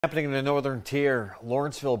Happening in the northern tier,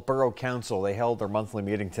 Lawrenceville Borough Council, they held their monthly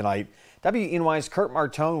meeting tonight. WENY's Kurt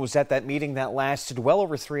Martone was at that meeting that lasted well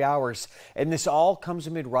over 3 hours, and this all comes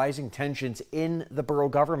amid rising tensions in the borough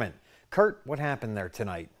government. Kurt, what happened there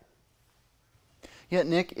tonight? Yeah,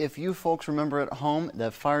 Nick, if you folks remember at home, the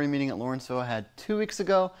fiery meeting at Lawrenceville had 2 weeks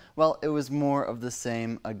ago, well, it was more of the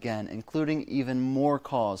same again, including even more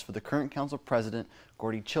calls for the current council president,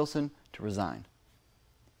 Gordy Chilson, to resign.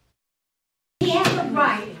 We have the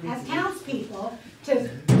right, as townspeople, to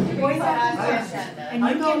voice our concerns, and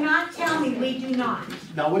you cannot tell me we do not.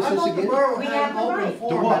 Now, what's this again? We have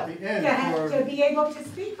the right to be able to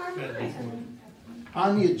speak our mind.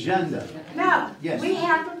 On the agenda. No, Yes. we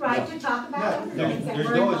have the right to talk about things that There's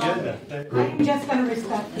we're no involved agenda. in. I'm just going to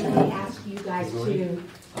respectfully ask you guys to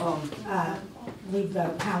leave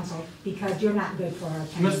the council because you're not good for our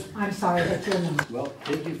town. I'm sorry, but you're not. Well,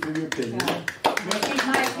 thank you for your opinion. My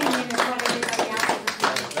opinion is what everybody else's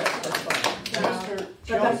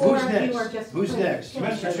is. Who's next?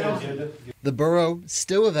 The borough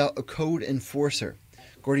still without a code enforcer.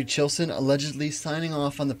 Gordy Chilson allegedly signing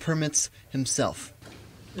off on the permits himself.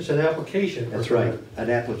 It's an application. That's right, an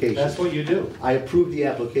application. That's what you do. I approved the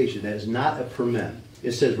application. That is not a permit.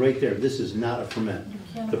 It says right there, this is not a permit.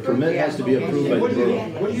 The permit has to be approved by the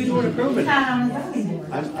borough. What are you doing approving?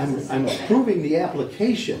 I'm approving the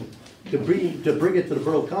application to bring it to the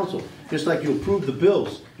borough council, just like you approved the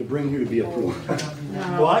bills to bring here to be approved.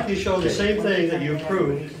 Well, I can show the same thing that you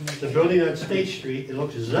approved, the building on State Street. It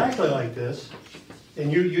looks exactly like this. And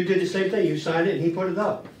you did the same thing. You signed it and he put it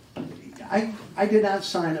up. I did not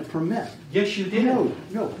sign a permit. Yes, you did.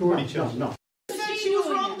 No. Gordy Chilson. No. You said she was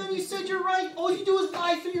wrong, then you said you're right. All you do is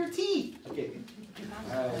lie through your teeth. Okay.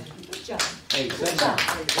 Good job. Hey, settle down.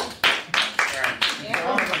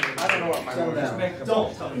 I don't know what my Settle down.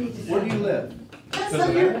 Don't. Where do you live? That's none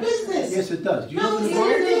of your business. Yes, it does. Do you No, live in it's the none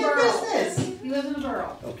borough? of your business. You live in the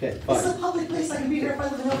borough. Okay, This is fine. a public place. I can be here if I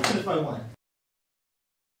live in Hilton if I want.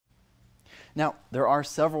 Now, there are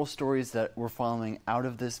several stories that we're following out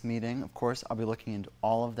of this meeting. Of course, I'll be looking into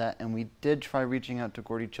all of that, and we did try reaching out to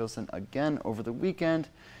Gordy Chilson again over the weekend.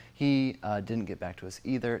 He didn't get back to us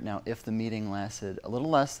either. Now, if the meeting lasted a little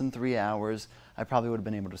less than 3 hours, I probably would have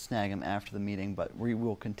been able to snag him after the meeting, but we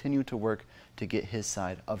will continue to work to get his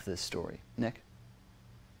side of this story. Nick?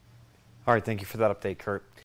 All right, thank you for that update, Kurt.